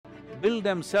build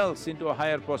themselves into a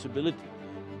higher possibility.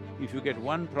 If you get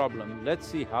one problem, let's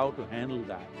see how to handle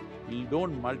that. You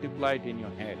don't multiply it in your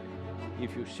head.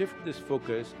 If you shift this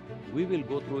focus, we will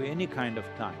go through any kind of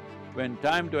time. When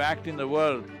time to act in the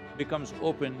world becomes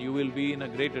open, you will be in a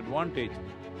great advantage.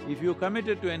 If you're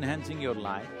committed to enhancing your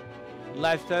life,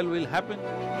 lifestyle will happen.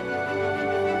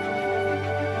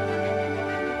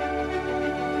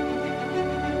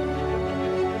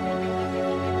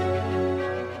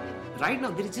 Right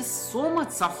now, there is just so much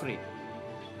suffering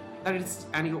that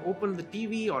and you open the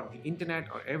TV or the internet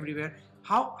or everywhere.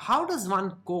 How does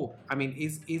one cope? I mean,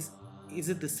 is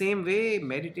it the same way,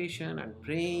 meditation and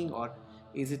praying, or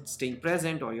is it staying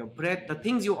present, or your breath? The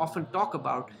things you often talk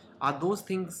about, are those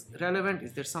things relevant?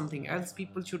 Is there something else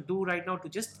people should do right now to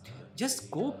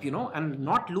just cope, and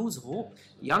not lose hope?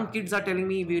 Young kids are telling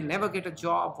me, we'll never get a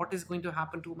job. What is going to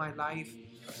happen to my life?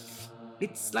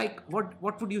 It's like,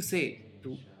 what would you say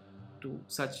to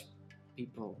such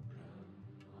people?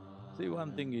 See,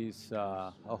 one thing is,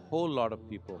 a whole lot of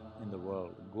people in the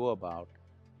world go about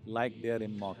like they're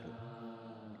immortal.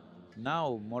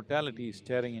 Now, mortality is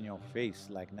staring in your face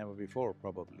like never before,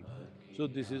 probably. So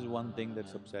this is one thing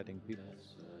that's upsetting people.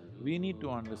 We need to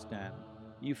understand,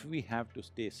 if we have to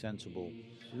stay sensible,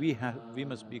 we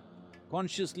must be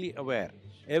consciously aware.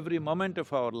 Every moment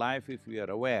of our life, if we are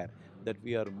aware that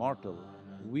we are mortal,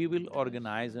 we will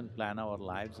organize and plan our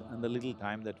lives and the little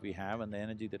time that we have and the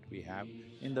energy that we have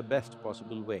in the best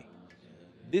possible way.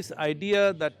 This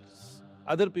idea that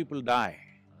other people die,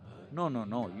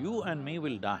 no, you and me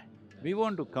will die. We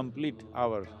want to complete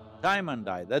our time and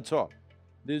die, that's all.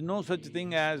 There's no such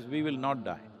thing as we will not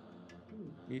die.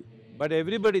 But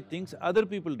everybody thinks other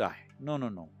people die.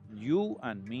 No, you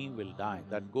and me will die,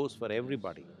 that goes for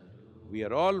everybody. We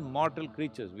are all mortal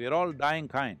creatures, we are all dying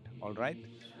kind, all right?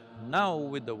 Now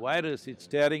with the virus, it's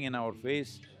staring in our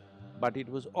face, but it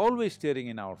was always staring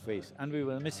in our face and we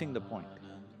were missing the point.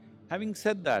 Having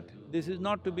said that, this is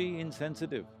not to be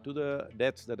insensitive to the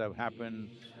deaths that have happened,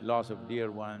 loss of dear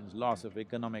ones, loss of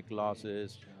economic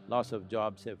losses, loss of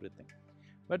jobs, everything.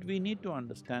 But we need to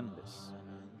understand this.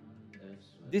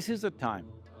 This is a time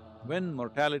when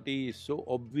mortality is so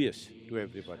obvious to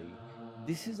everybody.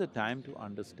 This is a time to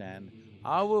understand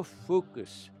our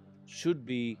focus should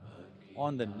be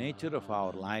on the nature of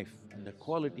our life and the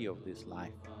quality of this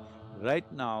life. Right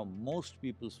now, most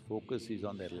people's focus is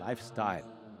on their lifestyle.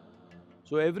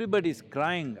 So everybody's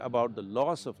crying about the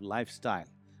loss of lifestyle.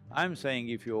 I'm saying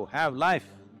if you have life,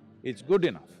 it's good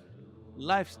enough.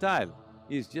 Lifestyle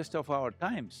is just of our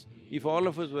times. If all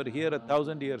of us were here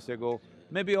 1,000 years ago,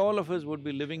 maybe all of us would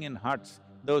be living in huts.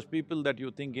 Those people that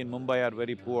you think in Mumbai are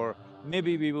very poor,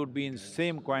 maybe we would be in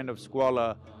same kind of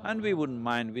squalor and we wouldn't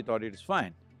mind, we thought it's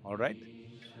fine, all right?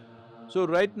 So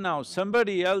right now,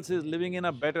 somebody else is living in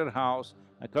a better house,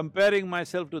 comparing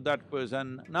myself to that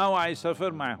person, now I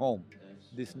suffer my home.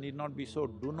 This need not be so.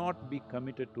 Do not be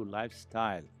committed to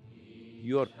lifestyle.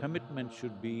 Your commitment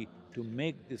should be to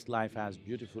make this life as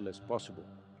beautiful as possible.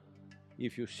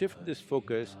 If you shift this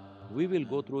focus, we will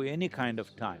go through any kind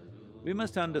of time. We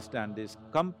must understand this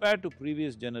compared to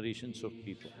previous generations of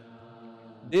people.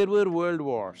 There were world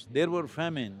wars, there were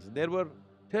famines, there were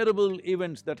terrible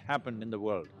events that happened in the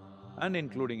world, and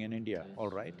including in India, all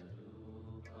right?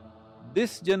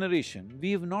 This generation,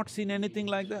 we have not seen anything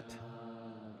like that.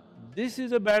 This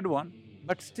is a bad one,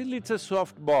 but still it's a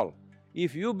soft ball.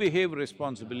 If you behave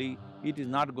responsibly, it is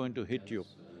not going to hit you.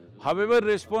 However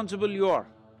responsible you are,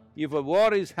 if a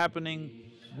war is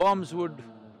happening, bombs would,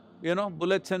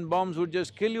 bullets and bombs would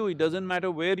just kill you, it doesn't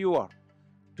matter where you are.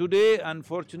 Today,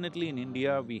 unfortunately in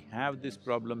India, we have this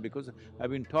problem because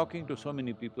I've been talking to so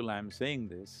many people, I'm saying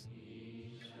this.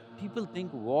 People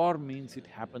think war means it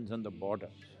happens on the border.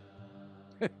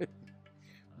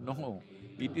 No,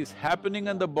 it is happening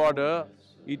on the border,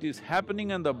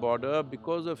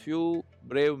 because a few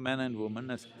brave men and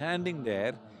women are standing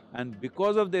there, and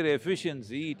because of their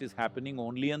efficiency, it is happening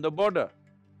only on the border.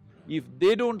 If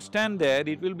they don't stand there,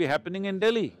 it will be happening in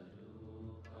Delhi.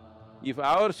 If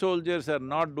our soldiers are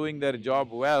not doing their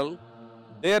job well,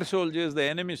 their soldiers, the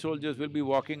enemy soldiers will be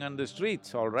walking on the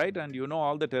streets, all right? And you know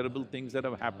all the terrible things that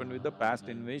have happened with the past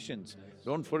invasions.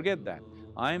 Don't forget that.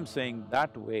 I'm saying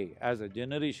that way, as a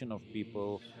generation of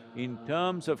people, in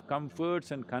terms of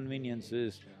comforts and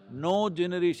conveniences, no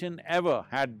generation ever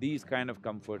had these kind of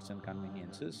comforts and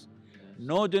conveniences.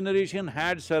 No generation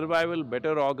had survival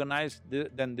better organized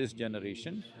than this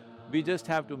generation. We just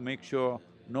have to make sure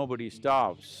nobody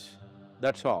starves,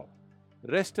 that's all.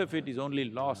 Rest of it is only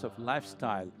loss of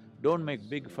lifestyle. Don't make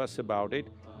big fuss about it.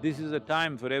 This is a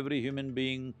time for every human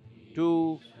being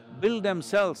to build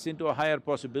themselves into a higher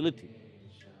possibility.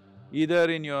 either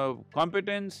in your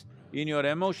competence, in your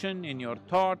emotion, in your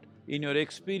thought, in your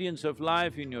experience of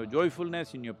life, in your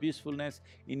joyfulness, in your peacefulness,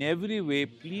 in every way,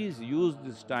 please use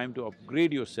this time to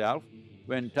upgrade yourself.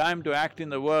 When time to act in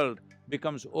the world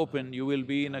becomes open, you will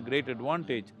be in a great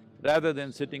advantage rather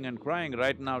than sitting and crying.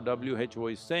 Right now, WHO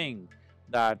is saying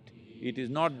that it is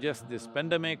not just this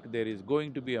pandemic, there is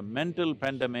going to be a mental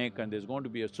pandemic and there's going to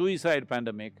be a suicide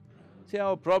pandemic. See,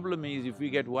 our problem is if we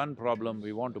get one problem,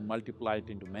 we want to multiply it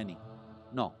into many.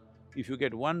 No, if you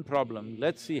get one problem,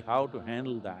 let's see how to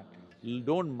handle that.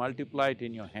 Don't multiply it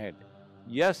in your head.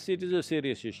 Yes, it is a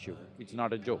serious issue, it's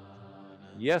not a joke.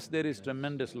 Yes, there is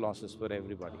tremendous losses for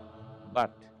everybody,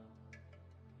 but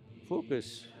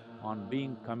focus on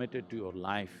being committed to your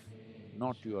life,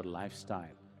 not to your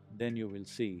lifestyle. Then you will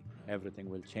see everything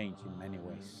will change in many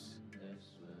ways.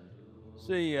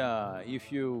 See,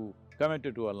 if you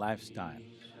committed to a lifestyle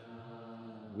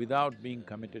without being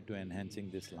committed to enhancing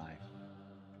this life,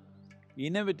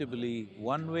 inevitably,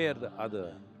 one way or the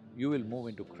other, you will move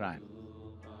into crime.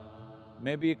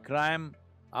 Maybe crime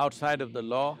outside of the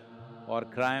law or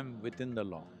crime within the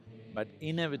law, but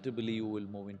inevitably you will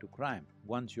move into crime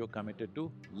once you're committed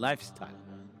to lifestyle.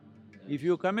 If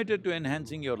you're committed to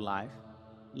enhancing your life,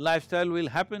 lifestyle will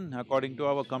happen according to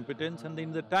our competence and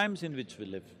in the times in which we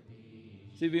live.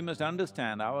 See, we must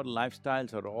understand our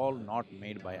lifestyles are all not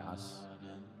made by us.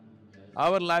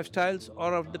 Our lifestyles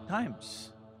are of the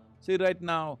times. See, right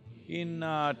now, in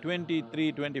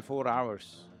 23, 24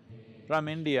 hours, from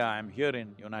India, I'm here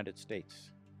in United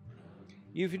States.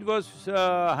 If it was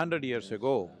 100 years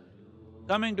ago,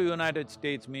 coming to United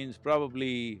States means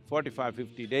probably 45,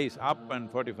 50 days up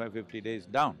and 45, 50 days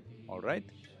down, all right?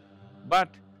 But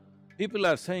people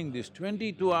are saying this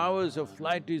 22 hours of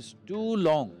flight is too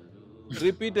long.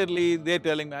 Repeatedly, they're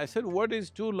telling me, I said, what is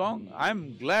too long?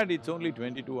 I'm glad it's only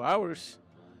 22 hours.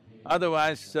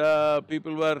 Otherwise,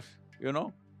 people were,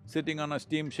 sitting on a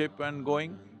steamship and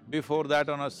going, before that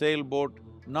on a sailboat,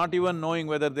 not even knowing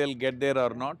whether they'll get there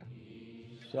or not.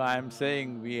 So I'm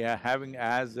saying we are having,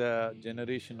 as a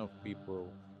generation of people,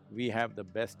 we have the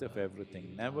best of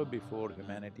everything. Never before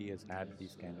humanity has had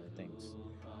these kind of things.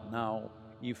 Now,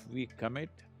 if we commit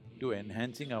to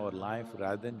enhancing our life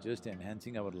rather than just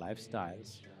enhancing our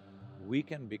lifestyles, we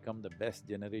can become the best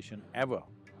generation ever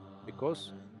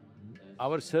because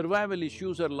our survival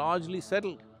issues are largely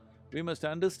settled. We must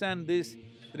understand this.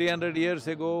 300 years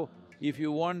ago, if you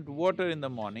want water in the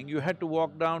morning, you had to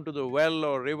walk down to the well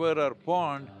or river or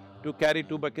pond to carry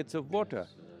 2 buckets of water.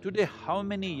 Today, how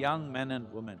many young men and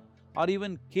women are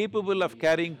even capable of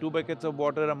carrying 2 buckets of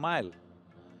water a mile?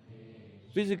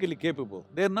 Physically capable,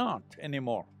 they're not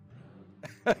anymore.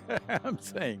 I'm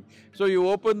saying. So you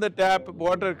open the tap,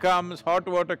 water comes, hot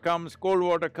water comes, cold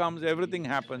water comes, everything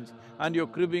happens, and you're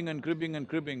cribbing and cribbing and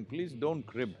cribbing. Please don't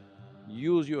crib.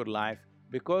 Use your life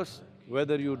because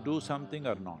whether you do something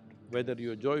or not, whether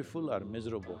you're joyful or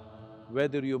miserable,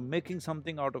 whether you're making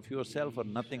something out of yourself or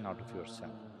nothing out of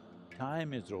yourself,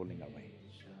 time is rolling away.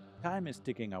 Time is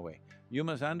ticking away. You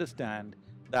must understand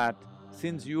that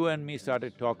since you and me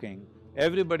started talking,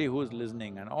 everybody who's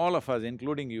listening and all of us,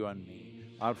 including you and me,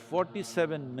 are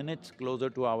 47 minutes closer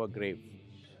to our grave.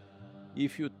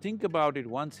 If you think about it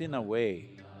once in a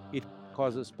way, it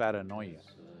causes paranoia.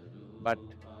 But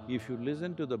if you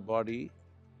listen to the body,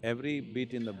 every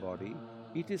beat in the body,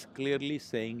 it is clearly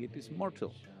saying it is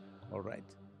mortal, all right?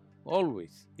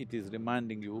 Always it is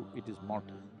reminding you it is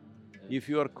mortal. If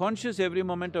you are conscious every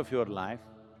moment of your life,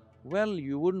 well,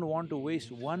 you wouldn't want to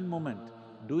waste one moment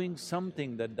doing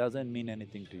something that doesn't mean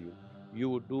anything to you. You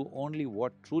would do only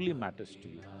what truly matters to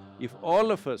you. If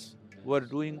all of us were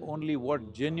doing only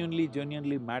what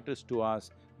genuinely matters to us,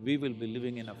 we will be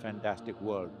living in a fantastic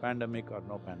world, pandemic or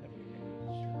no pandemic.